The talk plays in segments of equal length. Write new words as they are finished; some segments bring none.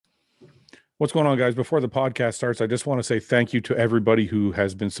What's going on, guys? Before the podcast starts, I just want to say thank you to everybody who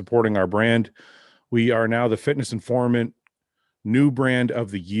has been supporting our brand. We are now the Fitness Informant New Brand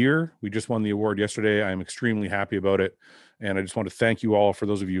of the Year. We just won the award yesterday. I'm extremely happy about it. And I just want to thank you all for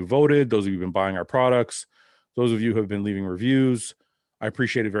those of you who voted, those of you who've been buying our products, those of you who have been leaving reviews. I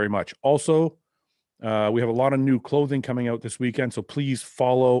appreciate it very much. Also, we have a lot of new clothing coming out this weekend. So please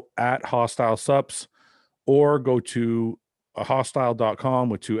follow at Hostile Sups or go to hostile.com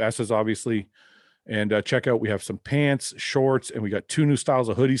with two S's, obviously. And check out, we have some pants, shorts, and we got two new styles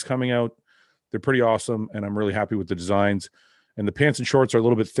of hoodies coming out. They're pretty awesome, and I'm really happy with the designs. And the pants and shorts are a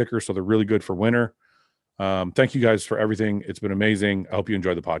little bit thicker, so they're really good for winter. Thank you guys for everything. It's been amazing. I hope you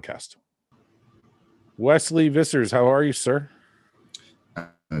enjoy the podcast. Wesley Vissers, how are you, sir?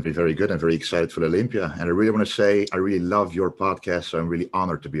 I'm very good. I'm very excited for Olympia. And I really want to say I really love your podcast, so I'm really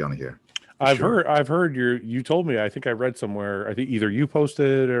honored to be on here. I've heard you told me, I think I read somewhere, I think either you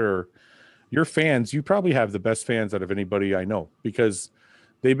posted or your fans, you probably have the best fans out of anybody I know, because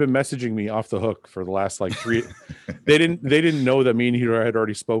they've been messaging me off the hook for the last like three. They didn't know that me and Hiro had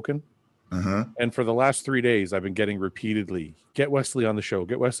already spoken. Uh-huh. And for the last 3 days, I've been getting repeatedly, get Wesley on the show,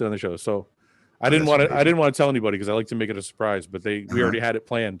 get Wesley on the show. So I didn't want to tell anybody because I like to make it a surprise, but we already had it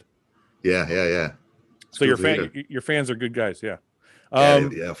planned. Yeah. It's so your fans are good guys. Yeah.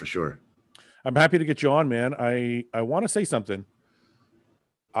 Yeah, for sure. I'm happy to get you on, man. I want to say something.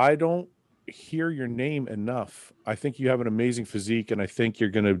 I don't hear your name enough. I think you have an amazing physique, and I think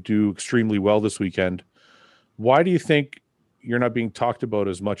you're going to do extremely well this weekend. Why do you think you're not being talked about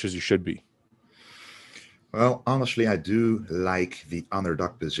as much as you should be? Well, honestly, I do like the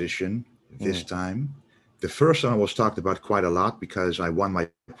underdog position this time. The first time I was talked about quite a lot because I won my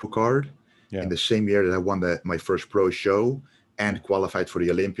pro card in the same year that I won my first pro show and qualified for the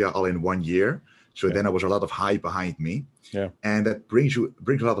Olympia all in 1 year. So then there was a lot of hype behind me. Yeah. And that brings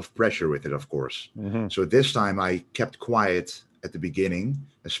a lot of pressure with it, of course. Mm-hmm. So this time I kept quiet at the beginning,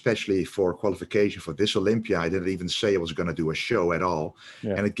 especially for qualification for this Olympia. I didn't even say I was going to do a show at all.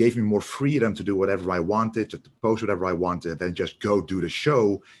 Yeah. And it gave me more freedom to do whatever I wanted, to post whatever I wanted, then just go do the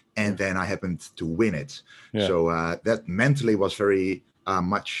show. And then I happened to win it. Yeah. So that mentally was very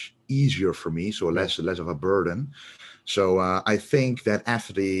much easier for me. So less of a burden. So I think that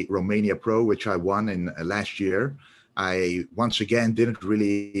after the Romania Pro, which I won in last year, I once again didn't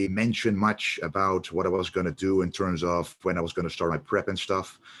really mention much about what I was going to do in terms of when I was going to start my prep and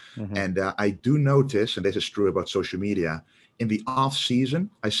stuff. Mm-hmm. And I do notice, and this is true about social media, in the off season,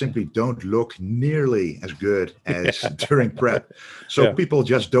 I simply don't look nearly as good as during prep. So people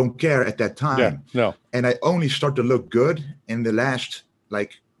just don't care at that time. Yeah. No. And I only start to look good in the last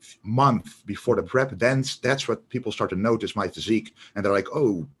month before the prep. Then that's what people start to notice my physique, and they're like,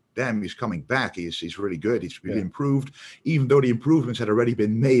 oh damn, he's coming back, he's really good, he's really improved, even though the improvements had already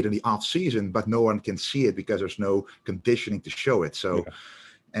been made in the off season, but no one can see it because there's no conditioning to show it. So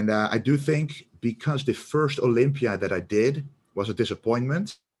and I do think because the first Olympia that I did was a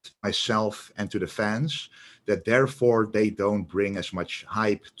disappointment myself and to the fans, that therefore they don't bring as much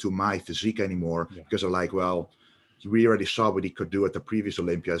hype to my physique anymore, because they're like, well, we already saw what he could do at the previous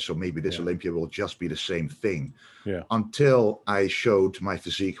Olympia, so maybe this Olympia will just be the same thing. Yeah. Until I showed my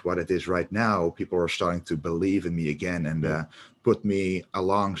physique what it is right now, people are starting to believe in me again and put me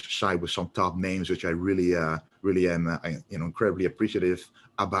alongside with some top names, which I really am incredibly appreciative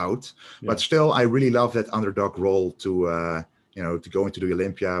about. Yeah. But still, I really love that underdog role to go into the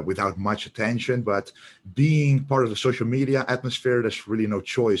Olympia without much attention, but being part of the social media atmosphere, there's really no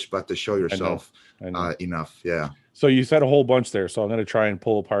choice but to show yourself enough. Yeah. So you said a whole bunch there, so I'm going to try and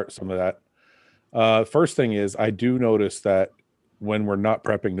pull apart some of that. First thing is, I do notice that when we're not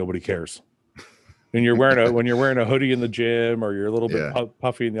prepping, nobody cares. When you're wearing a hoodie in the gym, or you're a little bit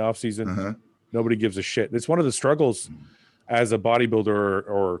puffy in the off season, nobody gives a shit. It's one of the struggles as a bodybuilder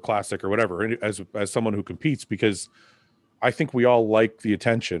or classic or whatever, as someone who competes, because I think we all like the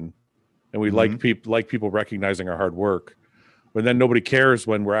attention, and we like people recognizing our hard work. But then nobody cares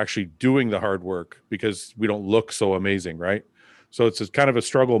when we're actually doing the hard work because we don't look so amazing, right? So it's kind of a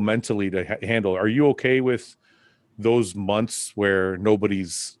struggle mentally to handle. Are you okay with those months where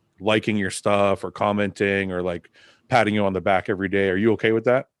nobody's liking your stuff or commenting or like patting you on the back every day? Are you okay with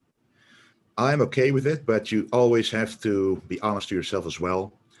that? I'm okay with it, but you always have to be honest to yourself as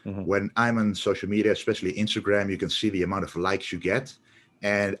well. Mm-hmm. When I'm on social media, especially Instagram, you can see the amount of likes you get.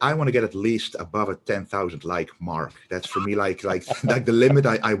 And I want to get at least above a 10,000 like mark. That's for me like the limit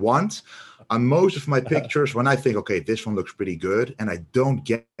I want. On most of my pictures, when I think, okay, this one looks pretty good, and I don't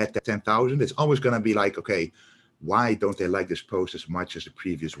get that 10,000, it's always going to be like, okay, why don't they like this post as much as the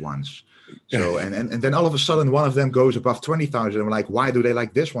previous ones? So and then all of a sudden one of them goes above 20,000. I'm like, why do they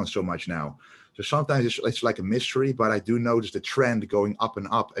like this one so much now? So sometimes it's like a mystery, but I do notice the trend going up and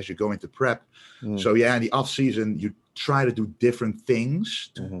up as you go into prep. So yeah, in the off season, you try to do different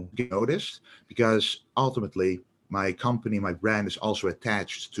things to get noticed, because ultimately my company, my brand is also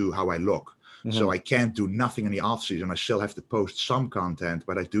attached to how I look. So I can't do nothing in the off season. I still have to post some content,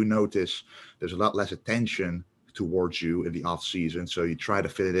 but I do notice there's a lot less attention towards you in the off season. So you try to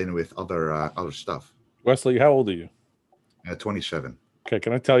fit it in with other stuff. Wesley, how old are you? 27. Okay,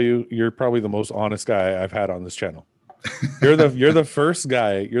 can I tell you, you're probably the most honest guy I've had on this channel. You're the first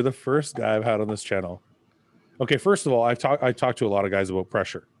guy. You're the first guy I've had on this channel. Okay, first of all, I talked to a lot of guys about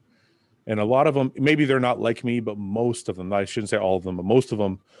pressure, and a lot of them, maybe they're not like me, but most of them, I shouldn't say all of them, but most of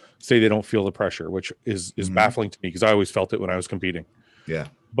them say they don't feel the pressure, which is baffling to me, because I always felt it when I was competing. Yeah.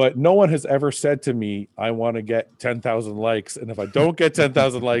 But no one has ever said to me, I want to get 10,000 likes, and if I don't get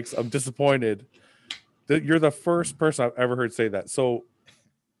 10,000 likes, I'm disappointed. You're the first person I've ever heard say that. So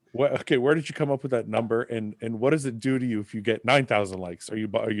okay, where did you come up with that number, and what does it do to you if you get 9,000 likes? Are you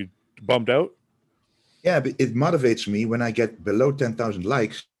bummed out? Yeah, but it motivates me when I get below 10,000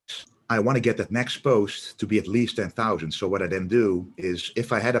 likes. I want to get that next post to be at least 10,000. So what I then do is,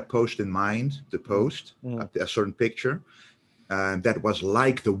 if I had a post in mind to post, a certain picture, that was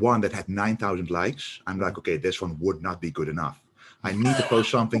like the one that had 9,000 likes, I'm like, okay, this one would not be good enough. I need to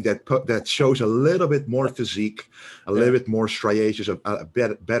post something that shows a little bit more physique, a little bit more striations, a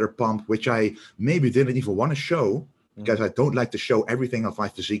better pump, which I maybe didn't even want to show, because I don't like to show everything of my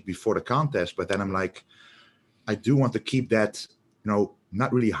physique before the contest. But then I'm like, I do want to keep that,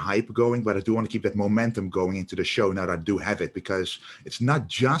 not really hype going, but I do want to keep that momentum going into the show now that I do have it, because it's not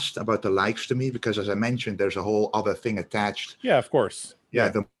just about the likes to me, because as I mentioned, there's a whole other thing attached. Yeah, of course. Yeah,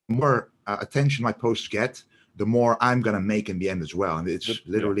 the more attention my posts get, the more I'm going to make in the end as well. And it's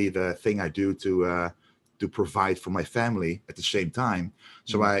literally the thing I do to provide for my family at the same time.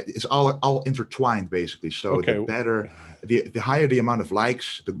 So it's all intertwined, basically. So the better, the higher the amount of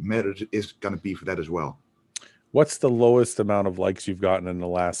likes, the better it is going to be for that as well. What's the lowest amount of likes you've gotten in the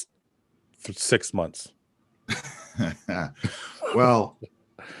last 6 months? Well,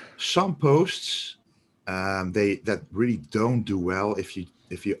 some posts, that really don't do well if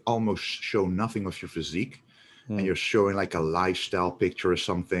you almost show nothing of your physique. And you're showing like a lifestyle picture or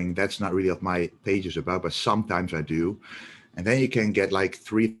something. That's not really what my page is about, but sometimes I do. And then you can get like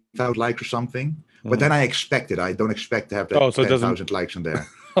 3,000 likes or something. But then I expect it. I don't expect to have that 10,000 likes in there.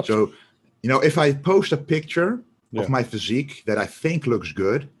 So, if I post a picture of my physique that I think looks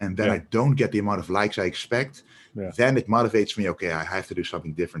good, and then I don't get the amount of likes I expect, then it motivates me. Okay, I have to do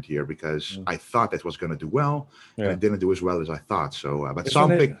something different here, because I thought that was going to do well, and it didn't do as well as I thought. So, but some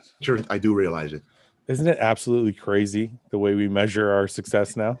pictures, I do realize it. Isn't it absolutely crazy the way we measure our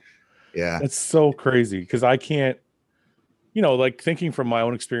success now? Yeah. It's so crazy, because I can't, like thinking from my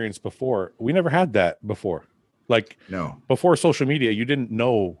own experience before, we never had that before. Like, no, before social media, you didn't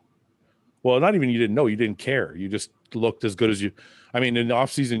know. Well, not even you didn't know, you didn't care. You just looked as good as you. I mean, in the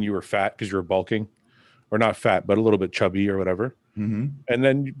off season, you were fat because you were bulking, or not fat, but a little bit chubby or whatever. And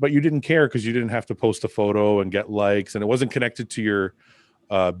then, but you didn't care because you didn't have to post a photo and get likes, and it wasn't connected to your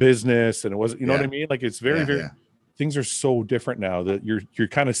business, and it wasn't, you know what I mean? Like, it's very things are so different now that you're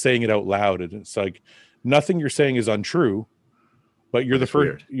kind of saying it out loud, and it's like nothing you're saying is untrue, but you're the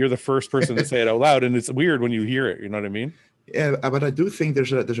first person to say it out loud, and it's weird when you hear it. You know what I mean? Yeah, but I do think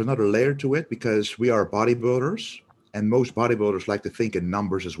there's another layer to it, because we are bodybuilders, and most bodybuilders like to think in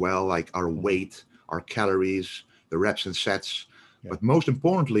numbers as well, like our weight, our calories, the reps and sets. But most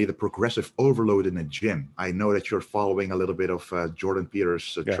importantly, the progressive overload in the gym. I know that you're following a little bit of Jordan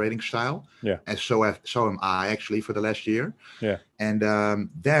Peters' training style. And so am I, actually, for the last year. And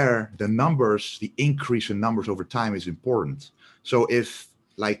there, the numbers, the increase in numbers over time is important. So if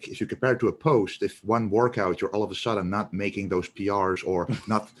you compare it to a post, if one workout, you're all of a sudden not making those PRs or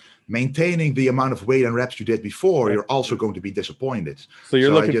not maintaining the amount of weight and reps you did before, you're also going to be disappointed. So you're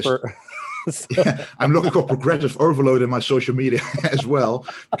looking for... I'm looking for progressive overload in my social media as well,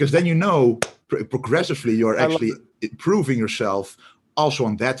 because then progressively you're actually improving yourself also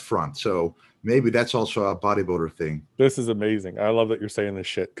on that front. So maybe that's also a bodybuilder thing. This is amazing. I love that you're saying this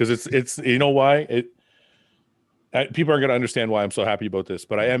shit, because it's you know why people aren't going to understand why I'm so happy about this,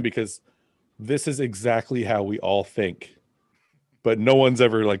 but I am, because this is exactly how we all think, but no one's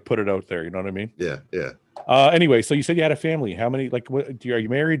ever like put it out there. You know what I mean? Yeah. Anyway, so you said you had a family. How many? Like, are you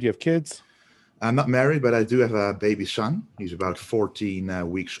married? Do you have kids? I'm not married, but I do have a baby son. He's about 14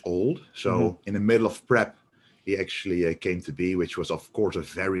 weeks old. So in the middle of prep, he actually came to be, which was of course a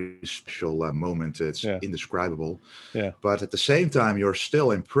very special moment. It's indescribable. Yeah. But at the same time, you're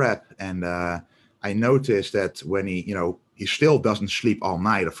still in prep, and I noticed that when he still doesn't sleep all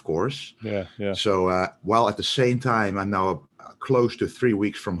night, of course. Yeah. Yeah. So while at the same time, I'm now close to 3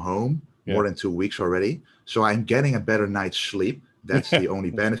 weeks from home, more than 2 weeks already. So I'm getting a better night's sleep. That's the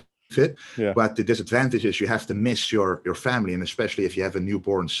only benefit. Yeah. But the disadvantage is you have to miss your family, and especially if you have a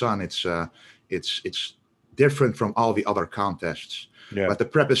newborn son, it's different from all the other contests. Yeah. But the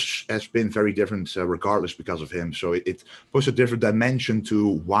prep has been very different regardless because of him. So it puts a different dimension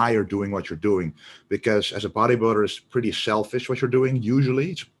to why you're doing what you're doing. Because as a bodybuilder, it's pretty selfish what you're doing.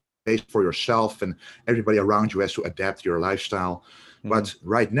 Usually it's based for yourself, and everybody around you has to adapt your lifestyle. Mm-hmm. But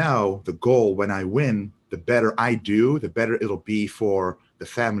right now, the goal when I win, the better I do, the better it'll be for the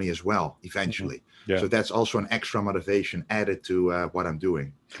family as well, eventually. Mm-hmm. Yeah. So that's also an extra motivation added to what I'm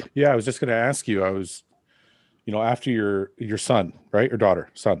doing. Yeah, I was just going to ask you, after your son, right? Or daughter?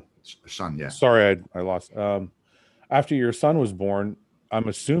 Son, yeah. Sorry, I lost. After your son was born, I'm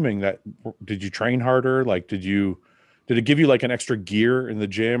assuming that, did you train harder? Like, did it give you like an extra gear in the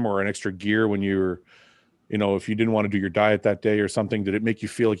gym, or an extra gear when you were, if you didn't want to do your diet that day or something? Did it make you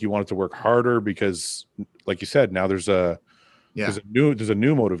feel like you wanted to work harder? Because like you said, now there's a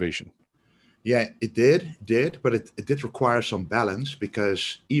new motivation. Yeah, it did, but it did require some balance,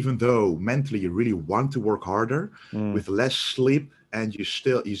 because even though mentally you really want to work harder, with less sleep, and you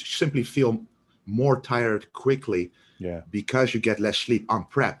simply feel more tired quickly, because you get less sleep on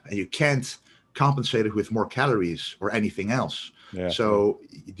prep, and you can't compensate it with more calories or anything else. So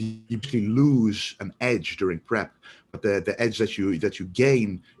you usually lose an edge during prep, but the edge that you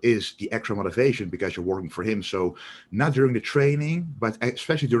gain is the extra motivation, because you're working for him. So not during the training, but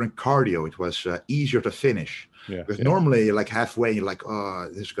especially during cardio, it was easier to finish. Because normally you're like halfway, you're like, oh,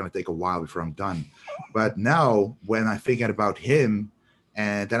 this is going to take a while before I'm done. But now when I'm thinking about him,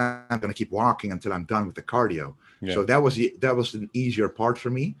 and then I'm going to keep walking until I'm done with the cardio. So that was an easier part for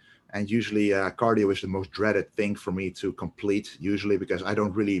me. And usually cardio is the most dreaded thing for me to complete, usually, because I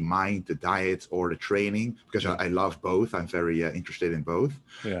don't really mind the diet or the training, because I love both. I'm very interested in both.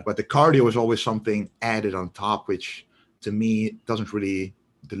 But the cardio is always something added on top, which to me doesn't really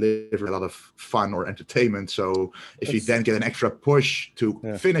deliver a lot of fun or entertainment. So if you then get an extra push to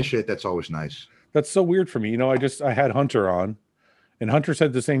finish it, that's always nice. That's so weird for me. I had Hunter on, and Hunter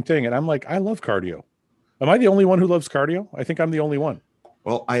said the same thing. And I'm like, I love cardio. Am I the only one who loves cardio? I think I'm the only one.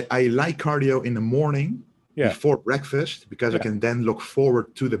 Well, I like cardio in the morning before breakfast, because I can then look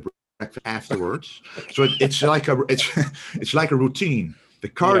forward to the breakfast afterwards. So it's like a routine. The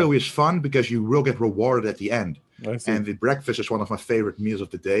cardio is fun because you will get rewarded at the end. And the breakfast is one of my favorite meals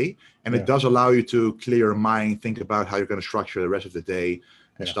of the day. And it does allow you to clear your mind, think about how you're going to structure the rest of the day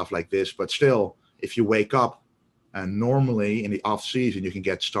and stuff like this. But still, if you wake up, and normally in the off season, you can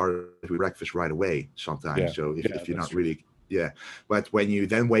get started with breakfast right away sometimes. So if you're not really... But when you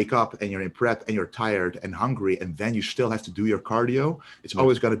then wake up and you're in prep and you're tired and hungry, and then you still have to do your cardio, it's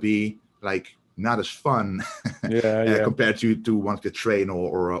always going to be like not as fun compared to wanting to train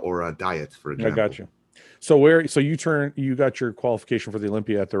or a diet, for example. I got you. So you got your qualification for the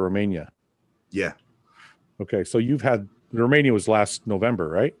Olympia at the Romania. Yeah. Okay. So the Romania was last November,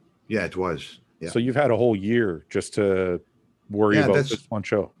 right? Yeah, it was. Yeah. So you've had a whole year just to worry about this one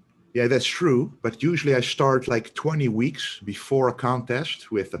show. Yeah, that's true. But usually I start like 20 weeks before a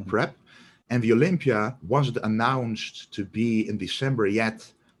contest with the prep. And the Olympia wasn't announced to be in December yet,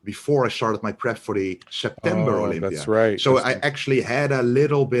 before I started my prep for the September Olympia. That's right. So I actually had a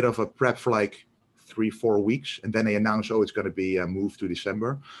little bit of a prep for like 3-4 weeks. And then they announced, it's going to be moved to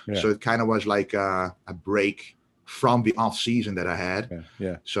December. So it kind of was like a break from the off season that I had.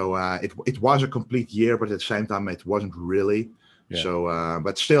 So it was a complete year, but at the same time, it wasn't really. So,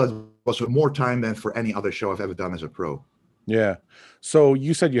 but still, it was more time than for any other show I've ever done as a pro. Yeah. So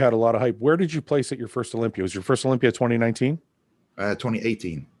you said you had a lot of hype. Where did you place at your first Olympia? Was your first Olympia 2019?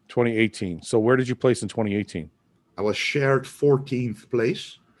 2018. 2018. So where did you place in 2018? I was shared 14th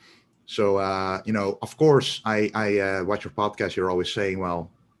place. So, of course, I watch your podcast. You're always saying,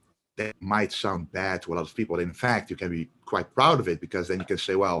 well, that might sound bad to a lot of people. In fact, you can be quite proud of it, because then you can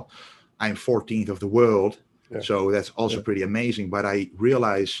say, well, I'm 14th of the world. So that's also pretty amazing. But I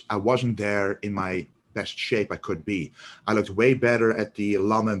realized I wasn't there in my best shape I could be. I looked way better at the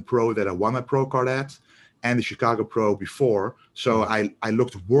London Pro that I won a pro card at, and the Chicago Pro before. So I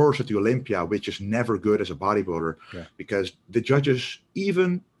looked worse at the Olympia, which is never good as a bodybuilder, because the judges,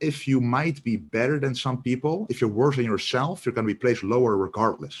 even if you might be better than some people, if you're worse than yourself, you're going to be placed lower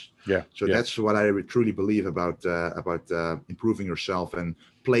regardless. So that's what I truly believe about improving yourself and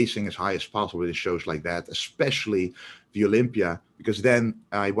placing as high as possible in shows like that, especially the Olympia, because then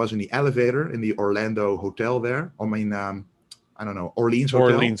I was in the elevator in the Orlando hotel there. I mean, I don't know, Orleans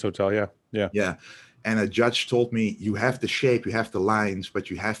Hotel. Orleans Hotel, yeah. Yeah. Yeah. And a judge told me, you have the shape, you have the lines,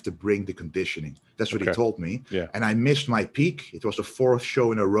 but you have to bring the conditioning. That's what he told me. Yeah. And I missed my peak. It was the 4th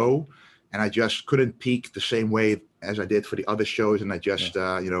show in a row. And I just couldn't peak the same way as I did for the other shows. And I just,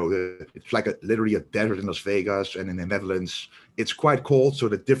 it's like literally a desert in Las Vegas, and in the Netherlands, it's quite cold. So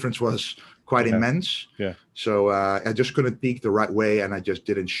the difference was quite immense. Yeah. So I just couldn't peak the right way, and I just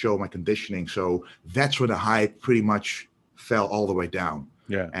didn't show my conditioning. So that's when the hype pretty much fell all the way down.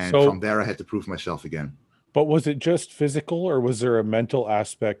 Yeah. And from there, I had to prove myself again. But was it just physical, or was there a mental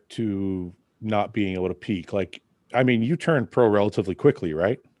aspect to not being able to peak? Like, I mean, you turned pro relatively quickly,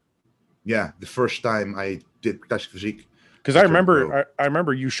 right? Yeah. The first time I did Classic Physique. Because I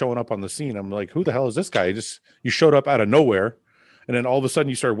remember you showing up on the scene. I'm like, who the hell is this guy? You showed up out of nowhere, and then all of a sudden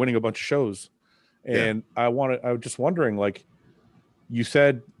you started winning a bunch of shows. And I was just wondering, like, you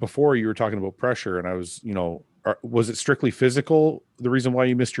said before you were talking about pressure, and I was, was it strictly physical, the reason why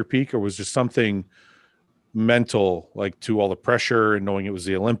you missed your peak, or was just something mental, like to all the pressure and knowing it was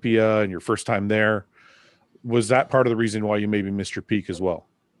the Olympia and your first time there? Was that part of the reason why you maybe missed your peak as well?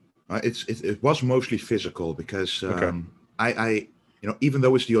 It was mostly physical, because I even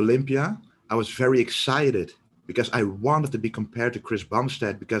though it's the Olympia, I was very excited because I wanted to be compared to Chris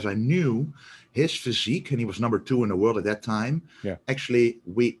Bumstead, because I knew his physique, and he was number 2 in the world at that time. Yeah. Actually,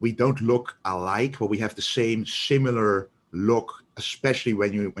 we don't look alike, but we have the similar look, especially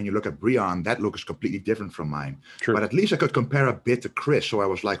when you look at Breon. That look is completely different from mine. True. But at least I could compare a bit to Chris. So I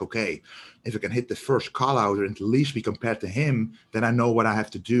was like, okay, if I can hit the first call out and at least be compared to him, then I know what I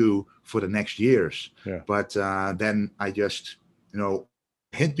have to do for the next years. Yeah. But then I just,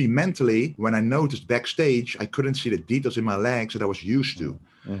 hit me mentally when I noticed backstage I couldn't see the details in my legs that I was used to.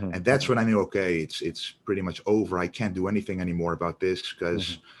 Mm-hmm. And that's when I knew, okay, it's pretty much over. I can't do anything anymore about this,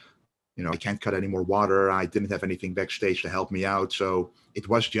 because I can't cut any more water. I didn't have anything backstage to help me out. So it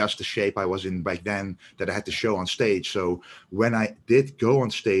was just the shape I was in back then that I had to show on stage. So when I did go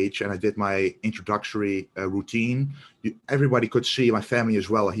on stage and I did my introductory routine, everybody could see, my family as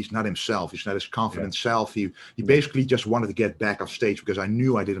well, he's not himself. He's not his confident self. He basically just wanted to get back off stage because I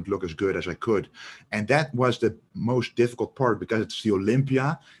knew I didn't look as good as I could. And that was the most difficult part, because it's the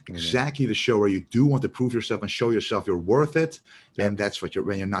Olympia, exactly the show where you do want to prove yourself and show yourself you're worth it. And that's what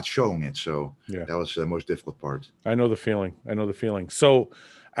when you're not showing it. So that was the most difficult part. I know the feeling. So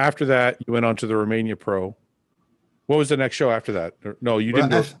after that, you went on to the Romania Pro. What was the next show after that? No, you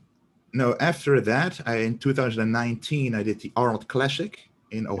didn't. No, after that, in 2019, I did the Arnold Classic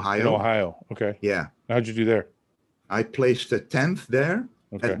in Ohio. In Ohio, okay. Yeah. How'd you do there? I placed 10th there.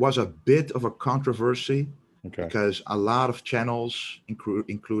 Okay. It was a bit of a controversy, because a lot of channels,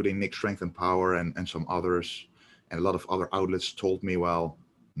 including Nick Strength and Power and some others, and a lot of other outlets told me, well,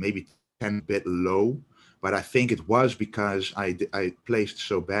 maybe 10 a bit low. But I think it was because I placed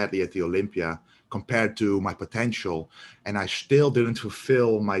so badly at the Olympia compared to my potential, and I still didn't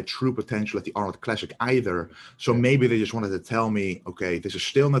fulfill my true potential at the Arnold Classic either. So maybe they just wanted to tell me, okay, this is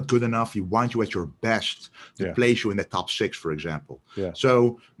still not good enough. We want you at your best to place you in the top 6, for example. Yeah.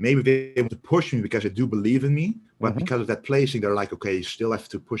 So maybe they want to push me because they do believe in me, but because of that placing, they're like, okay, you still have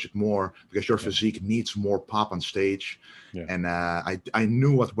to push it more because your physique needs more pop on stage. Yeah. And I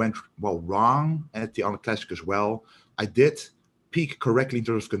knew what went wrong at the Arnold Classic as well. I did peak correctly in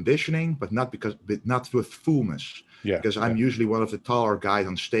terms of conditioning, but not with fullness. Yeah. Because I'm usually one of the taller guys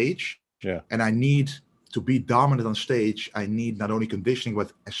on stage. Yeah. And I need to be dominant on stage. I need not only conditioning,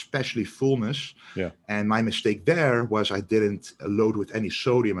 but especially fullness. Yeah. And my mistake there was I didn't load with any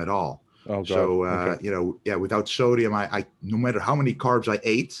sodium at all. Oh, God. So, without sodium, I no matter how many carbs I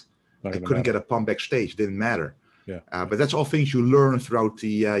ate, I couldn't get a pump backstage. It didn't matter. Yeah. But that's all things you learn throughout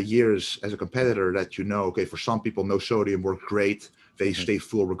the years as a competitor, that okay, for some people, no sodium worked great. They stay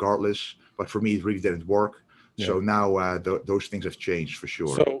full regardless. But for me, it really didn't work. Yeah. So now those things have changed for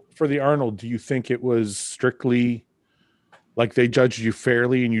sure. So for the Arnold, do you think it was strictly like they judged you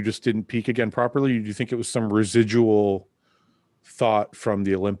fairly and you just didn't peak again properly? Or do you think it was some residual thought from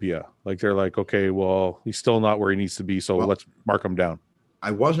the Olympia? Like they're like, okay, well, he's still not where he needs to be, so let's mark him down.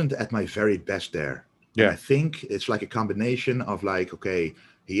 I wasn't at my very best there. Yeah. And I think it's like a combination of like, okay,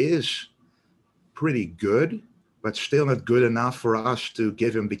 he is pretty good, but still not good enough for us to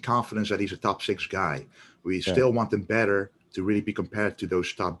give him the confidence that he's a top 6 guy. We still want him better to really be compared to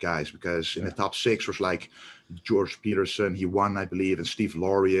those top guys, because in the top 6 was like George Peterson, he won, I believe, and Steve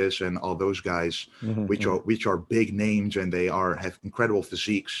Laureus and all those guys, which are big names, and they have incredible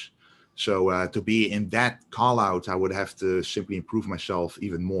physiques. So to be in that call out, I would have to simply improve myself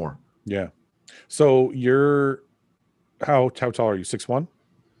even more. Yeah. So you're how tall are you? 6'1"?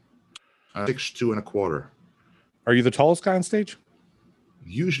 6'2" and a quarter. Are you the tallest guy on stage?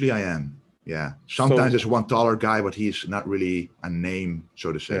 Usually I am. Yeah. Sometimes there's one taller guy, but he's not really a name,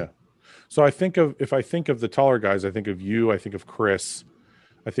 so to say. Yeah. So if I think of the taller guys, I think of you, I think of Chris,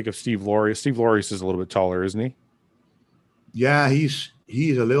 I think of Steve Laureus. Steve Laureus is a little bit taller, isn't he? Yeah, he's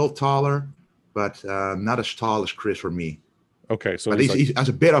a little taller, but not as tall as Chris for me. Okay, so but he has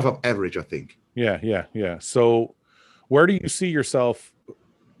a bit of an average, I think. Yeah. So where do you see yourself?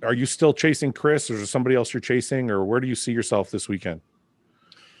 Are you still chasing Chris, or is there somebody else you're chasing, or where do you see yourself this weekend?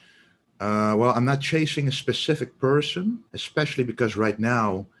 Well, I'm not chasing a specific person, especially because right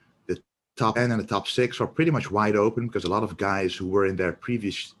now the top 10 and the top 6 are pretty much wide open because a lot of guys who were in their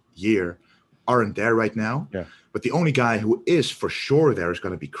previous year aren't there right now. Yeah. But the only guy who is for sure there is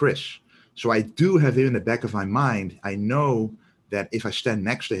going to be Chris. So I do have him in the back of my mind. I know that if I stand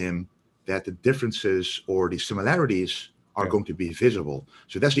next to him, that the differences or the similarities are going to be visible.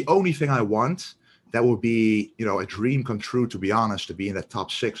 So that's the only thing I want. That would be, a dream come true, to be honest, to be in the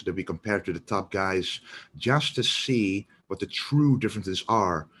top 6, to be compared to the top guys, just to see what the true differences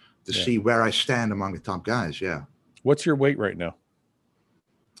are, to see where I stand among the top guys. Yeah. What's your weight right now?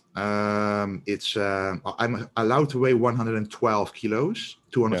 I'm allowed to weigh 112 kilos,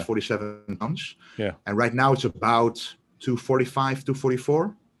 247 pounds. Yeah. And right now it's about 245,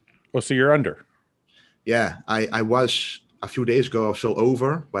 244. Oh, so you're under. Yeah, I was a few days ago. I was still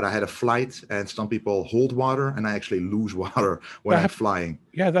over, but I had a flight, and some people hold water, and I actually lose water when I'm flying.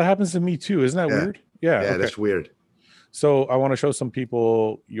 Yeah, that happens to me too. Isn't that weird? Yeah, okay. That's weird. So I want to show some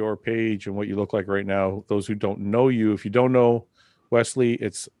people your page and what you look like right now. Those who don't know you, if you don't know Wesley,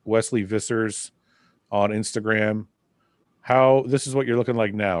 it's Wesley Vissers on Instagram. This is what you're looking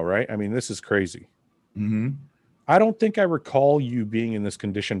like now, right? I mean, this is crazy. Mm-hmm. I don't think I recall you being in this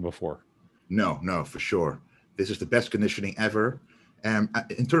condition before. No, for sure. This is the best conditioning ever.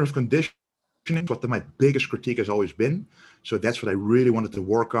 In terms of conditioning, what my biggest critique has always been. So that's what I really wanted to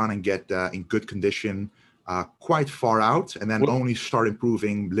work on and get in good condition quite far out, and then only start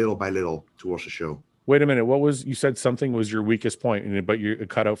improving little by little towards the show. Wait a minute. You said something was your weakest point, but you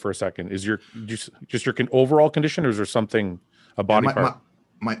cut out for a second. Is your overall condition, or is there something, a body part?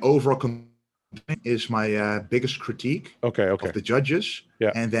 My overall condition is my biggest critique of the judges.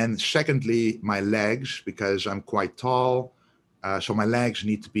 Yeah. And then secondly, my legs, because I'm quite tall. So my legs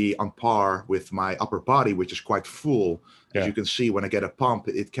need to be on par with my upper body, which is quite full. As you can see, when I get a pump,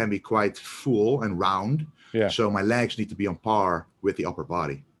 it can be quite full and round. Yeah. So my legs need to be on par with the upper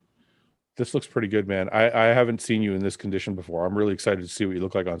body. This looks pretty good, man. I haven't seen you in this condition before. I'm really excited to see what you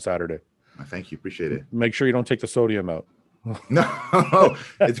look like on Saturday. Thank you. Appreciate it. Make sure you don't take the sodium out. No,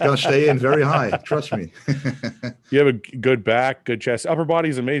 it's going to stay in very high. Trust me. You have a good back, good chest. Upper body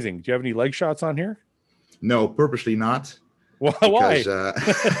is amazing. Do you have any leg shots on here? No, purposely not. Why?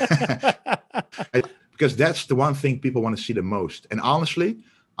 Because that's the one thing people want to see the most. And honestly,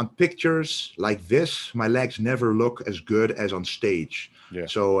 on pictures like this, my legs never look as good as on stage. Yeah.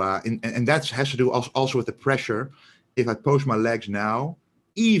 So, and that has to do also with the pressure. If I post my legs now,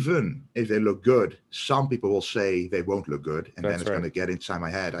 even if they look good, some people will say they won't look good, and then it's going to get inside my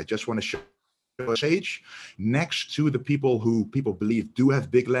head. I just want to show a stage next to the people who people believe do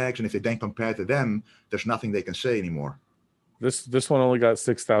have big legs, and if they then compare to them, there's nothing they can say anymore. This one only got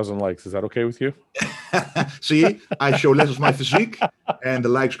 6,000 likes. Is that okay with you? See, I show less of my physique, and the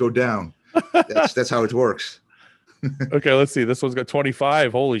likes go down. That's how it works. Okay, let's see. This one's got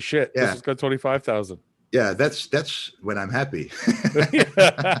 25. Holy shit! Yeah. This one's got 25,000. Yeah, that's when I'm happy.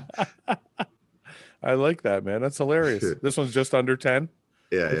 I like that, man. That's hilarious. This one's just under 10.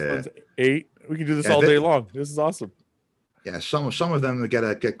 This one's 8. We can do this all day long. This is awesome. Yeah, some of them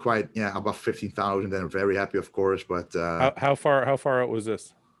get quite above 15,000. Then very happy, of course. But how far out was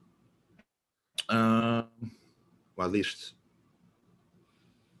this? Well, at least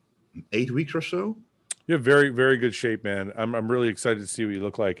 8 weeks or so. You have very, very good shape, man. I'm really excited to see what you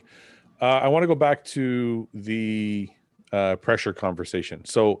look like. I want to go back to the pressure conversation.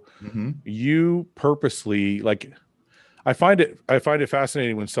 So you purposely, like, I find it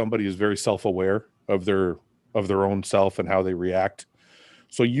fascinating when somebody is very self-aware of their own self and how they react.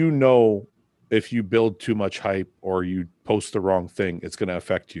 So if you build too much hype or you post the wrong thing, it's going to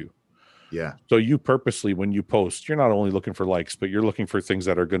affect you. Yeah. So you purposely, when you post, you're not only looking for likes, but you're looking for things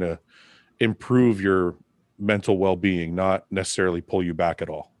that are going to improve your mental well-being, not necessarily pull you back at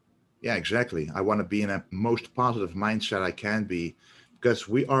all. Yeah, exactly. I want to be in a most positive mindset I can be, because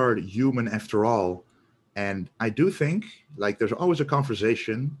we are human after all. And I do think, like, there's always a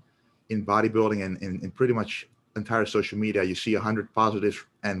conversation in bodybuilding and in pretty much entire social media, you see 100 positives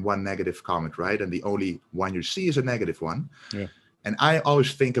and one negative comment, right? And the only one you see is a negative one. Yeah. And I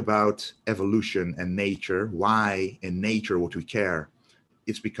always think about evolution and nature. Why in nature would we care?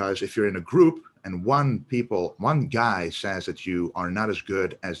 It's because if you're in a group and one guy says that you are not as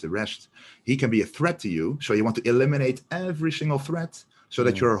good as the rest, he can be a threat to you. So you want to eliminate every single threat so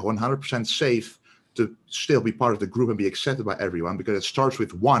that you're 100% safe to still be part of the group and be accepted by everyone, because it starts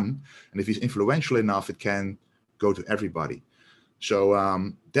with one. And if he's influential enough, it can go to everybody. So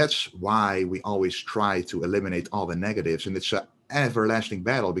that's why we always try to eliminate all the negatives. And it's an everlasting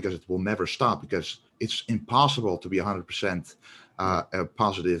battle because it will never stop, because it's impossible to be 100%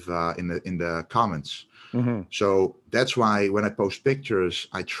 positive in the comments. Mm-hmm. So that's why when I post pictures,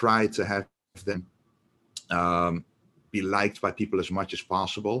 I try to have them be liked by people as much as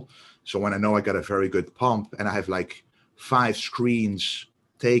possible. So when I know I got a very good pump and I have like 5 screens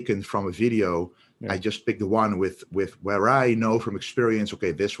taken from a video, I just pick the one with where I know from experience,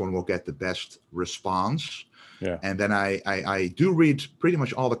 okay, this one will get the best response. Yeah. And then I do read pretty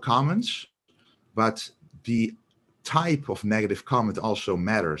much all the comments, but the type of negative comment also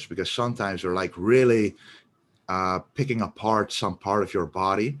matters, because sometimes they're like really picking apart some part of your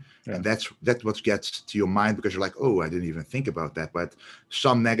body. Yeah. And that's what gets to your mind, because you're like, oh, I didn't even think about that. But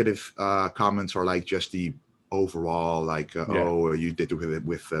some negative comments are like just the overall, like, oh, you did it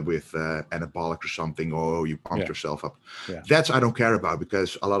with anabolic or something, oh, you pumped yourself up. Yeah. That's I don't care about,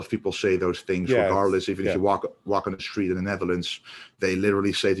 because a lot of people say those things regardless. Even if you walk on the street in the Netherlands, they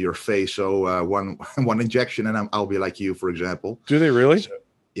literally say to your face, oh, one injection and I'll be like you, for example. Do they really? So,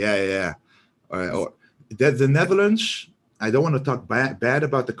 yeah. The Netherlands, I don't want to talk bad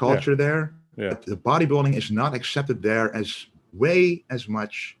about the culture there. Yeah. But the bodybuilding is not accepted there as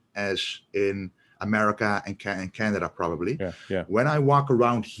much as in America and Canada, probably. Yeah. When I walk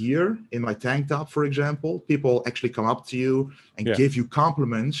around here in my tank top, for example, people actually come up to you and give you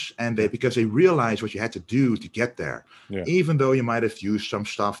compliments, and because they realize what you had to do to get there. Yeah. Even though you might have used some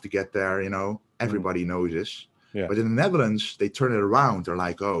stuff to get there, everybody knows this. Yeah. But in the Netherlands, they turn it around. They're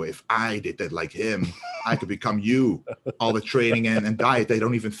like, oh, if I did that like him, I could become you. All the training and diet, they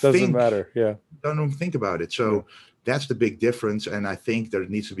don't even Doesn't matter. Yeah. Don't even think about it. So that's the big difference. And I think there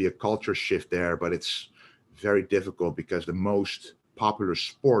needs to be a culture shift there, but it's very difficult because the most popular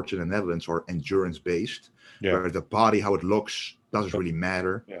sports in the Netherlands are endurance based, where the body, how it looks, doesn't really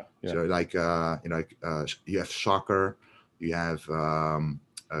matter. Yeah. So like, you have soccer, you have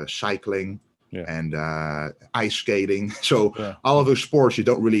cycling, and ice skating. So all of those sports, you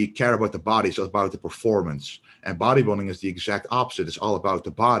don't really care about the body. It's about the performance. And bodybuilding is the exact opposite. It's all about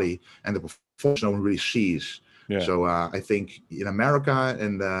the body, and the performance no one really sees. Yeah. So I think in America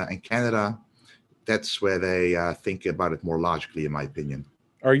and Canada, that's where they think about it more logically, in my opinion.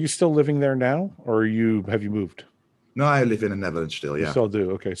 Are you still living there now, or have you moved? No, I live in the Netherlands still. Yeah, you still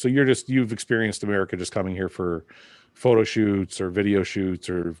do. Okay, so you've experienced America just coming here for photo shoots or video shoots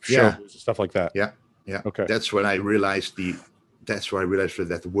or shows, stuff like that. Yeah. Okay. That's when I realized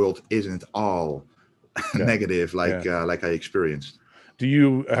that the world isn't all negative like I experienced. Do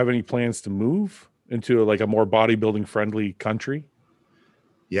you have any plans to move into a more bodybuilding friendly country?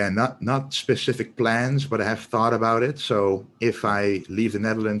 Yeah, not specific plans, but I have thought about it. So if I leave the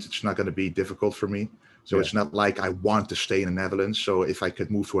Netherlands, it's not going to be difficult for me. So it's not like I want to stay in the Netherlands. So if I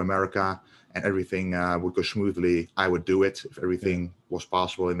could move to America and everything would go smoothly, I would do it if everything was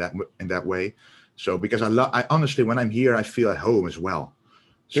possible in that way. So because I honestly, when I'm here, I feel at home as well.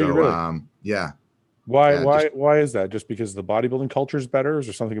 So really? Why is that? Just because the bodybuilding culture is better? Is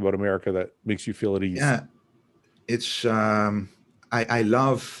there something about America that makes you feel at ease? Yeah, it's I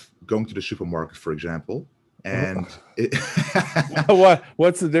love going to the supermarket, for example. And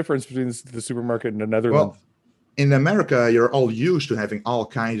what's the difference between the supermarket and the Netherlands? Well, in America, you're all used to having all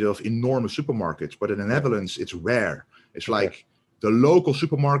kinds of enormous supermarkets, but in the Netherlands, it's rare. It's like the local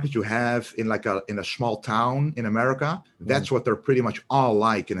supermarket you have in a small town in America. That's what they're pretty much all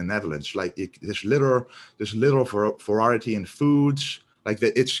like in the Netherlands. Like there's little variety in foods.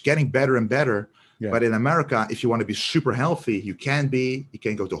 It's getting better and better. Yeah. But in America, if you want to be super healthy, you can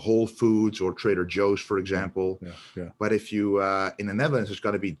go to Whole Foods or Trader Joe's, for example. Yeah. But if you in the Netherlands, it's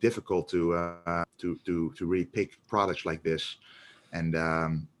going to be difficult to really pick products like this, and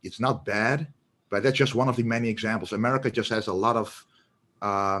it's not bad, but that's just one of the many examples. America just has a lot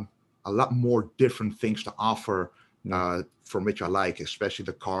more different things to offer, from which I like, especially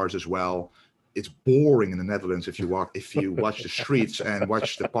the cars as well. It's boring in the Netherlands if you watch the streets and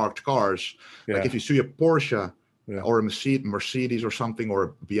watch the parked cars. Like if you see a Porsche Yeah. or a Mercedes or something, or a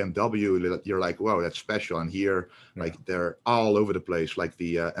BMW, you're like, whoa, that's special. And here, like they're all over the place, like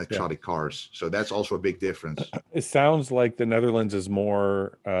the exotic cars. So that's also a big difference. It sounds like the Netherlands is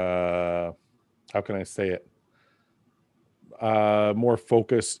more, how can I say it? More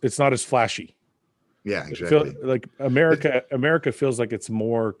focused. It's not as flashy. Yeah, exactly. Like America feels like it's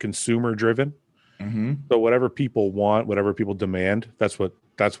more consumer driven. Mm-hmm. So whatever people want, whatever people demand, that's what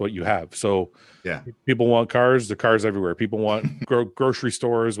you have. So Yeah, people want cars, the cars everywhere. People want grocery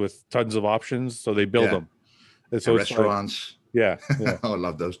stores with tons of options, so they build yeah. them. And so And it's like, restaurants. yeah, yeah. I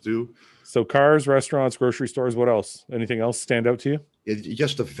love those too. So cars, restaurants, grocery stores. What else? Anything else stand out to you?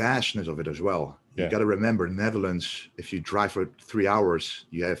 Just the vastness of it as well. You Yeah. got to remember, Netherlands, if you drive for 3 hours,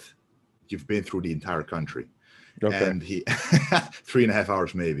 you've been through the entire country. Okay. And 3.5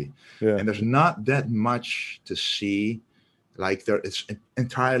 hours maybe. Yeah. And there's not that much to see. Like it's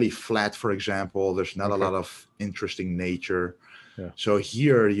entirely flat, for example. There's not a lot of interesting nature. Yeah. So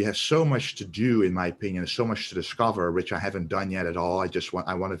here you have so much to do, in my opinion, so much to discover, which I haven't done yet at all.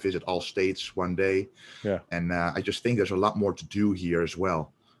 I want to visit all states one day. Yeah. And I just think there's a lot more to do here as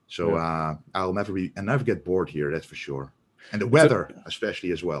well. So I'll never get bored here, that's for sure. And the weather,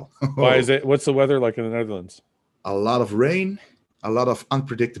 especially as well. Why is it? What's the weather like in the Netherlands? A lot of rain, a lot of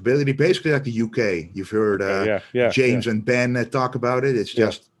unpredictability, basically like the UK. You've heard James and Ben talk about it. It's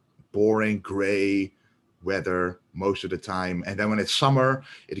just boring, gray weather most of the time. And then when it's summer,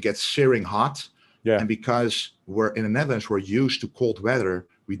 it gets searing hot. Yeah. And because we're in the Netherlands, we're used to cold weather.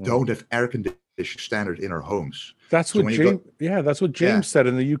 We don't have air conditioning standard in our homes. That's what James. That's what James said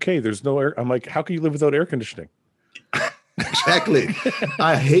in the UK. There's no air. I'm like, how can you live without air conditioning? Exactly.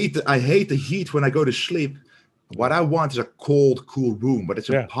 I hate the heat when I go to sleep. What I want is a cold, cool room, but it's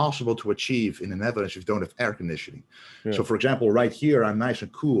impossible to achieve in the Netherlands if you don't have air conditioning. Yeah. So, for example, right here, I'm nice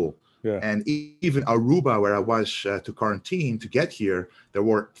and cool. Yeah. And even Aruba, where I was to quarantine to get here, there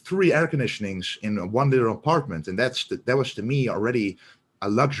were 3 air conditionings in one little apartment. And that was to me already a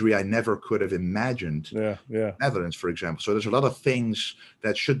luxury I never could have imagined. Yeah. Netherlands, for example. So there's a lot of things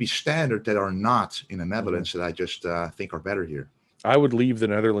that should be standard that are not in the Netherlands that I just think are better here. I would leave the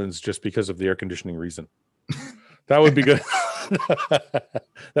Netherlands just because of the air conditioning reason. That would be good. That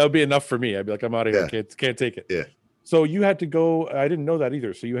would be enough for me. I'd be like, I'm out of here. Can't take it. Yeah. So you had to go. I didn't know that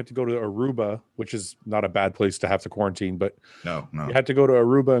either. So you had to go to Aruba, which is not a bad place to have to quarantine, but no. You had to go to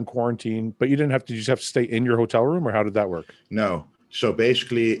Aruba and quarantine, but you didn't have to. You just have to stay in your hotel room, or how did that work? No. So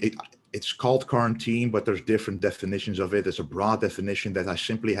basically, it's called quarantine, but there's different definitions of it. There's a broad definition that I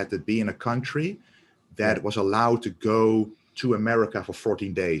simply had to be in a country that was allowed to go to America for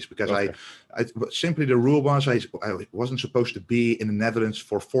 14 days because I simply the rule was I wasn't supposed to be in the Netherlands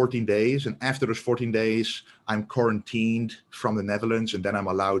for 14 days. And after those 14 days, I'm quarantined from the Netherlands and then I'm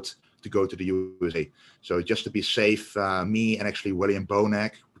allowed to go to the USA. So just to be safe, me and actually William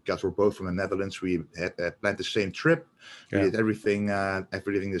Bonac, because we're both from the Netherlands, we had planned the same trip. We did everything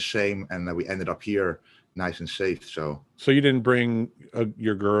the same. And we ended up here nice and safe. So you didn't bring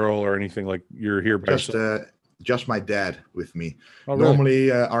your girl or anything, like you're here by just my dad with me. Oh, really?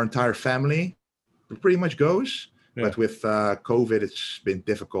 Normally, our entire family pretty much goes, but with COVID, it's been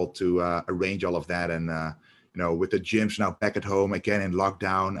difficult to arrange all of that. And with the gyms now back at home again in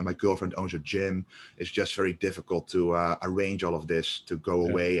lockdown, and my girlfriend owns a gym, it's just very difficult to arrange all of this to go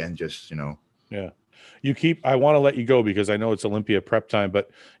away and just Yeah. I want to let you go because I know it's Olympia prep time,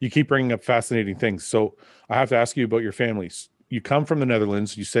 but you keep bringing up fascinating things. So I have to ask you about your families. You come from the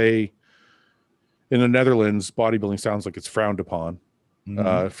Netherlands. You say in the Netherlands, bodybuilding sounds like it's frowned upon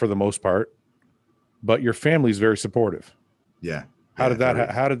for the most part, but your family is very supportive. Yeah. How did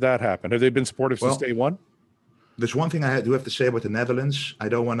that happen? Have they been supportive since day one? There's one thing I do have to say about the Netherlands. I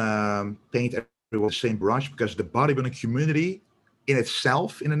don't want to paint everyone the same brush because the bodybuilding community in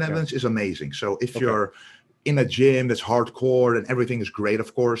itself in the Netherlands is amazing. So if you're in a gym that's hardcore and everything is great,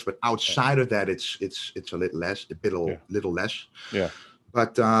 of course, but outside of that, it's a little less. Yeah.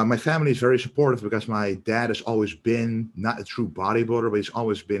 But my family is very supportive because my dad has always been not a true bodybuilder, but he's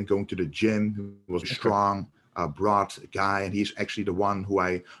always been going to the gym. He was a strong, broad guy, and he's actually the one who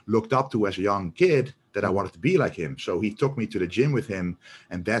I looked up to as a young kid that I wanted to be like him. So he took me to the gym with him,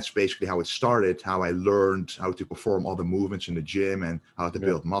 and that's basically how it started, how I learned how to perform all the movements in the gym and how to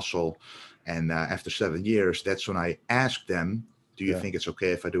build muscle. And after 7 years, that's when I asked them, do you think it's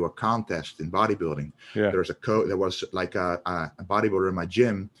okay if I do a contest in bodybuilding? There was like a bodybuilder in my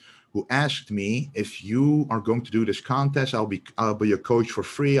gym who asked me, if you are going to do this contest, I'll be your coach for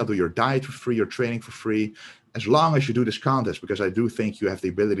free. I'll do your diet for free, your training for free, as long as you do this contest, because I do think you have the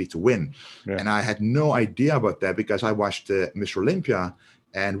ability to win. Yeah. And I had no idea about that because I watched Mr. Olympia,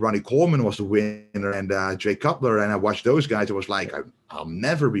 and Ronnie Coleman was the winner, and Jay Cutler, and I watched those guys. It was like, I'll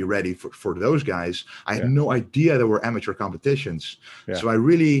never be ready for those guys. I had no idea there were amateur competitions. Yeah. So I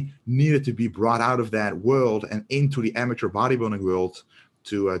really needed to be brought out of that world and into the amateur bodybuilding world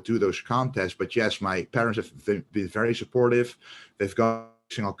to do those contests. But yes, my parents have been very supportive. They've got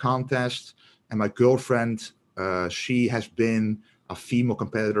a single contest, and my girlfriend, she has been a female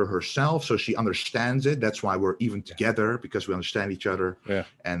competitor herself, so she understands it. That's why we're even together, because we understand each other,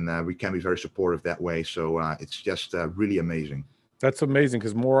 and we can be very supportive that way. So it's just really amazing. That's amazing,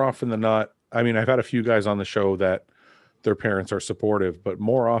 because more often than not, I mean, I've had a few guys on the show that their parents are supportive, but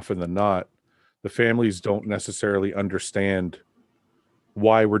more often than not, the families don't necessarily understand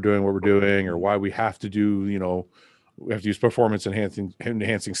why we're doing what we're doing, or why we have to do, you know, we have to use performance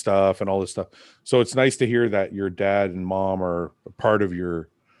enhancing stuff and all this stuff. So it's nice to hear that your dad and mom are part of your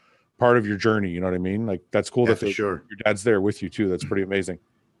journey. You know what I mean? Like, that's cool that your dad's there with you too. That's pretty amazing.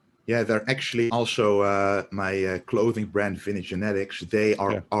 Yeah, they're actually also my clothing brand, Vintage Genetics. They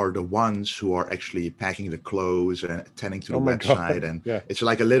are the ones who are actually packing the clothes and attending to the website. And it's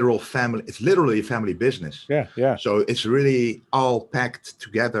like a literal family. It's literally a family business. Yeah. So it's really all packed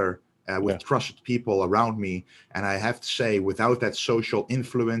together with trusted people around me. And I have to say, without that social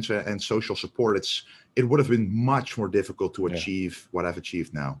influence and social support, it would have been much more difficult to achieve what I've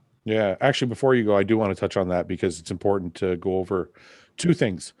achieved now. Yeah. Actually, before you go, I do want to touch on that, because it's important to go over two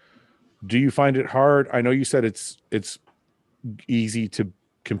things. Do you find it hard? I know you said it's easy to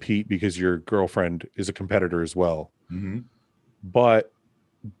compete because your girlfriend is a competitor as well. Mm-hmm. But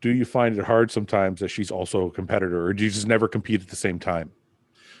do you find it hard sometimes that she's also a competitor, or do you just never compete at the same time?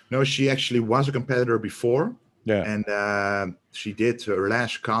 No, she actually was a competitor before. Yeah. And she did her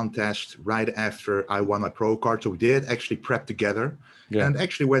last contest right after I won my pro card. So we did actually prep together. Yeah. And it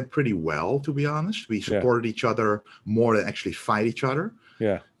actually went pretty well, to be honest. We supported each other more than actually fight each other.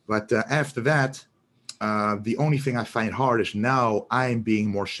 Yeah. But after that, the only thing I find hard is now I'm being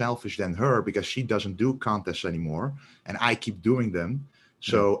more selfish than her, because she doesn't do contests anymore and I keep doing them.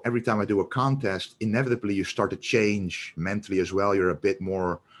 So every time I do a contest, inevitably you start to change mentally as well. You're a bit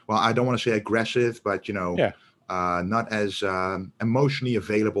more, well, I don't want to say aggressive, but, you know, not as emotionally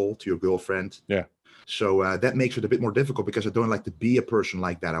available to your girlfriend. Yeah. So that makes it a bit more difficult, because I don't like to be a person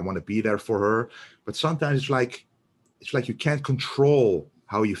like that. I want to be there for her. But sometimes it's like you can't control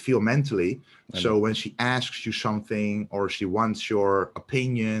how you feel mentally. So when she asks you something, or she wants your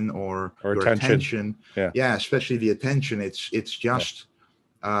opinion or your attention, especially the attention, it's just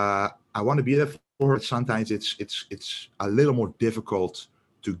I want to be there for her. But sometimes it's a little more difficult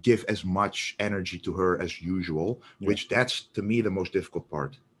to give as much energy to her as usual, which that's to me the most difficult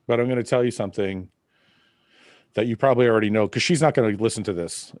part. But I'm going to tell you something that you probably already know, because she's not going to listen to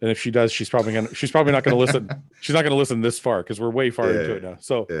this, and if she does, she's probably not going to listen. She's not going to listen this far, because we're way far into it now.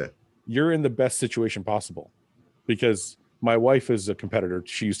 So you're in the best situation possible, because my wife is a competitor.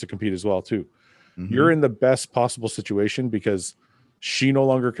 She used to compete as well too. Mm-hmm. You're in the best possible situation, because she no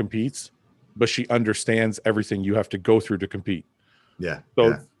longer competes, but she understands everything you have to go through to compete. Yeah.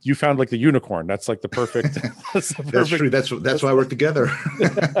 So you found like the unicorn. That's like the perfect. That's true. That's why we're together.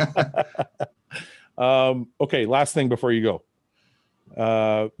 Okay, last thing before you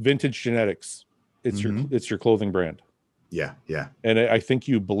go. Vintage Genetics. It's your clothing brand. Yeah. And I think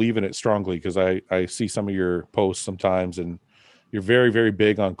you believe in it strongly, because I see some of your posts sometimes, and you're very, very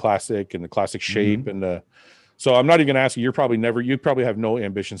big on classic and the classic shape. And so I'm not even going to ask you, you probably have no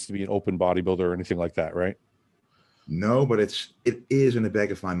ambitions to be an open bodybuilder or anything like that, right? No, but it is in the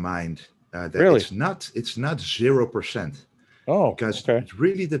back of my mind. That really? It's not 0%. Oh, because it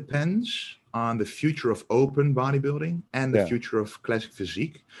really depends on the future of open bodybuilding and the future of classic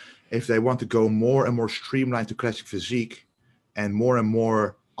physique. If they want to go more and more streamlined to classic physique, and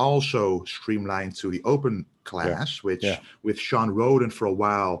more also streamlined to the open class, which with Sean Roden for a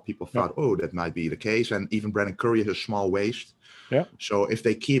while, people thought, that might be the case. And even Brandon Curry has a small waist. Yeah. So if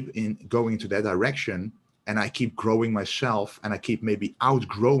they keep going into that direction, and I keep growing myself, and I keep maybe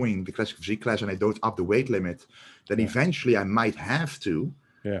outgrowing the classic physique class, and I don't up the weight limit, then eventually I might have to.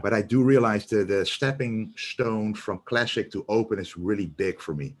 Yeah. But I do realize that the stepping stone from classic to open is really big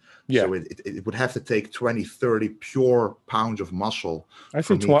for me. Yeah. So it would have to take 20, 30 pure pounds of muscle. I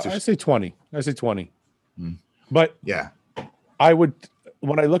say 20. But I would,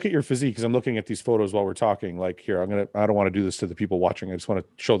 when I look at your physique, because I'm looking at these photos while we're talking, like here, I don't want to do this to the people watching. I just want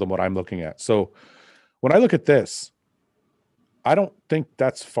to show them what I'm looking at. So when I look at this, I don't think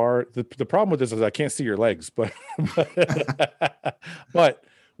that's far. The problem with this is I can't see your legs, but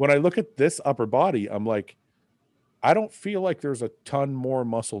when I look at this upper body, I'm like, I don't feel like there's a ton more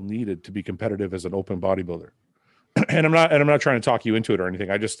muscle needed to be competitive as an open bodybuilder. And I'm not trying to talk you into it or anything.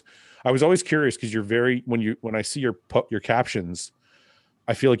 I was always curious because you're very, when I see your captions,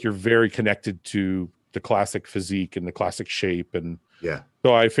 I feel like you're very connected to the classic physique and the classic shape. And Yeah.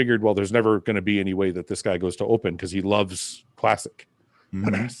 so I figured, well, there's never going to be any way that this guy goes to open because he loves classic.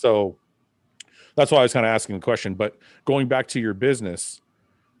 Mhm. So that's why I was kind of asking the question. But going back to your business,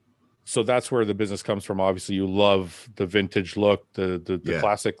 so that's where the business comes from. Obviously, you love the vintage look, the Yeah.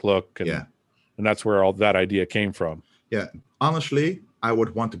 classic look, and Yeah. and that's where all that idea came from. Yeah, honestly, I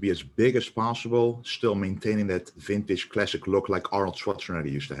would want to be as big as possible, still maintaining that vintage classic look like Arnold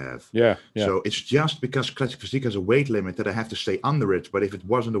Schwarzenegger used to have. Yeah, yeah, So it's just because classic physique has a weight limit that I have to stay under it. But if it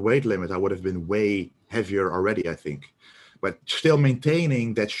wasn't a weight limit, I would have been way heavier already, I think. But still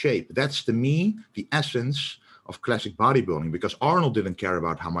maintaining that shape. That's to me the essence of classic bodybuilding, because Arnold didn't care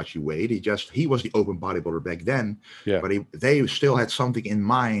about how much he weighed. He was the open bodybuilder back then, yeah, but they still had something in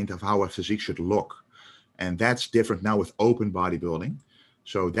mind of how a physique should look. And that's different now with open bodybuilding.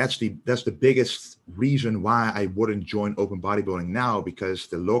 So that's the biggest reason why I wouldn't join open bodybuilding now, because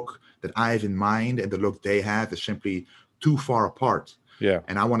the look that I have in mind and the look they have is simply too far apart. yeah.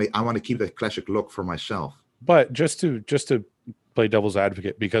 And I want to keep that classic look for myself. But just to play devil's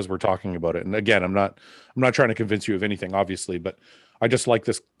advocate, because we're talking about it, and again, I'm not trying to convince you of anything, obviously, but I just like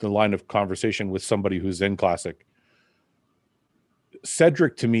the line of conversation with somebody who's in classic.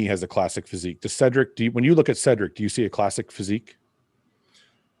 Cedric to me has a classic physique. Does Cedric, when you look at Cedric, do you see a classic physique?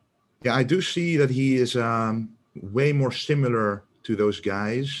 Yeah, I do see that he is way more similar to those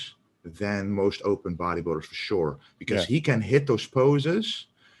guys than most open bodybuilders for sure, because he can hit those poses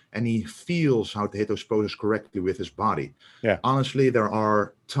and he feels how to hit those poses correctly with his body. Yeah. Honestly, there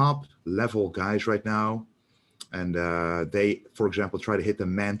are top level guys right now, and they, for example, try to hit the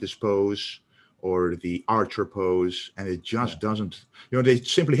mantis pose or the archer pose, and it just doesn't, they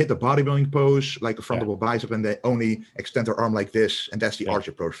simply hit the bodybuilding pose like a frontable bicep, and they only extend their arm like this, and that's the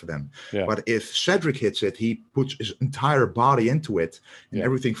archer pose for them. But if Cedric hits it, he puts his entire body into it, and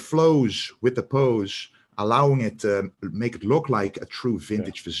everything flows with the pose, allowing it to make it look like a true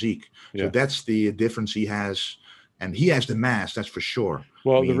vintage physique. So that's the difference he has, and he has the mass, that's for sure.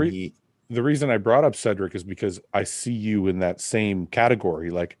 Well, the reason I brought up Cedric is because I see you in that same category.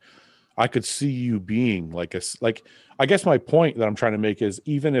 Like, I could see you being like I guess my point that I'm trying to make is,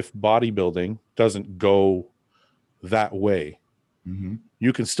 even if bodybuilding doesn't go that way,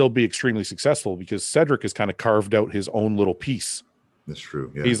 you can still be extremely successful, because Cedric has kind of carved out his own little piece. That's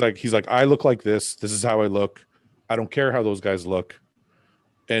true. Yeah. He's like, I look like this. This is how I look. I don't care how those guys look.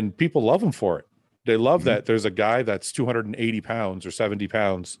 And people love him for it. They love that there's a guy that's 280 pounds or 70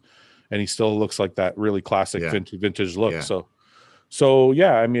 pounds, and he still looks like that really classic vintage look. Yeah. So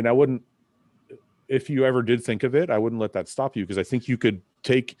yeah, I mean, I wouldn't, if you ever did think of it, I wouldn't let that stop you, because I think you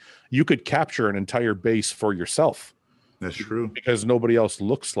could capture an entire base for yourself. That's true. Because nobody else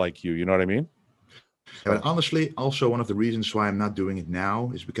looks like you. You know what I mean? Yeah, but honestly, also one of the reasons why I'm not doing it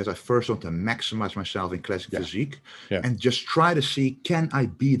now is because I first want to maximize myself in classic physique and just try to see, can I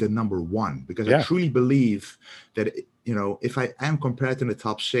be the number one? Because I truly believe that, if I am compared to the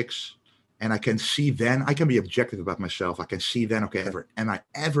top 6, and I can see, then I can be objective about myself. I can see then, okay, am I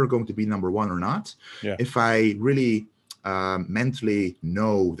ever going to be number one or not? Yeah. If I really mentally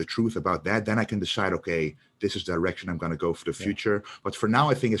know the truth about that, then I can decide, okay, this is the direction I'm going to go for the future. But for now,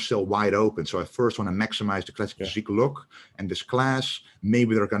 I think it's still wide open. So I first want to maximize the classic physique look and this class.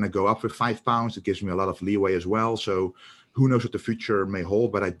 Maybe they're going to go up with 5 pounds. It gives me a lot of leeway as well. So who knows what the future may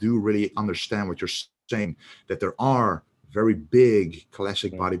hold, but I do really understand what you're saying, that there are very big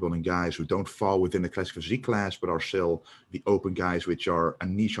classic bodybuilding guys who don't fall within the classic physique class, but are still the open guys, which are a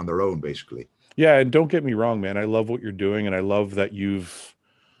niche on their own, basically. Yeah, and don't get me wrong, man. I love what you're doing, and I love that you've,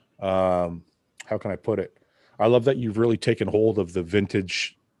 how can I put it? I love that you've really taken hold of the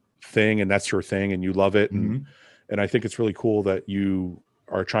vintage thing, and that's your thing, and you love it, and I think it's really cool that you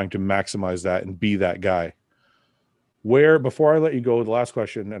are trying to maximize that and be that guy. Before I let you go, the last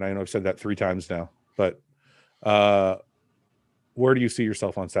question, and I know I've said that 3 times now, but where do you see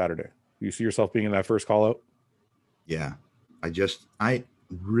yourself on Saturday? Do you see yourself being in that first call out? Yeah, I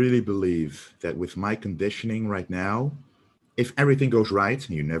really believe that with my conditioning right now, if everything goes right,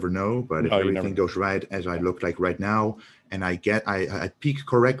 you never know, but if everything goes right as I look like right now, and I peak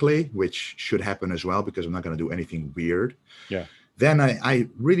correctly, which should happen as well, because I'm not going to do anything weird, then I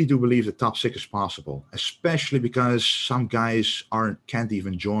really do believe the top six is possible, especially because some guys can't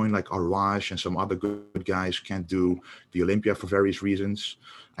even join, like Arwaj, and some other good guys can't do the Olympia for various reasons.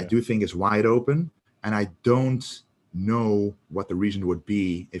 I do think it's wide open, and I don't know what the reason would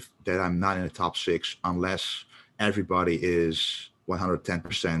be if that I'm not in the top six, unless everybody is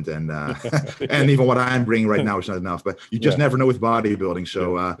 110%, and and even what I'm bringing right now is not enough. But you just never know with bodybuilding.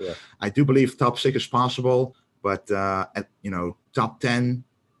 So I do believe top six is possible, but at top 10,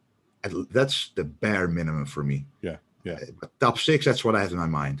 that's the bare minimum for me. Yeah. But top six, that's what I have in my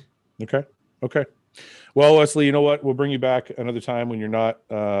mind. Okay. Well, Wesley, you know what? We'll bring you back another time when you're not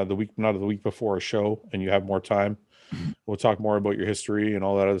the week before a show and you have more time. We'll talk more about your history and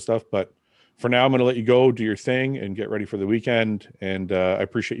all that other stuff. But for now, I'm going to let you go, do your thing, and get ready for the weekend. And I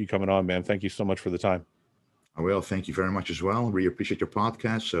appreciate you coming on, man. Thank you so much for the time. I will. Thank you very much as well. Really appreciate your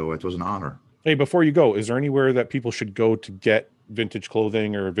podcast. So it was an honor. Hey, before you go, is there anywhere that people should go to get vintage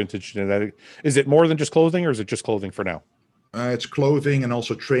clothing or vintage genetic? Is it more than just clothing, or is it just clothing for now? It's clothing and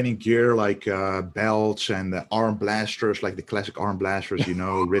also training gear, like belts and arm blasters, like the classic arm blasters,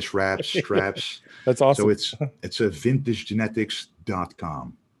 wrist wraps, straps. That's awesome. So it's a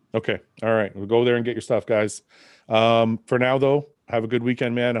vintagegenetics.com. Okay. All right. We'll go there and get your stuff, guys. For now, though, have a good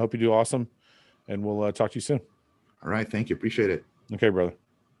weekend, man. I hope you do awesome. And we'll talk to you soon. All right. Thank you. Appreciate it. Okay, brother.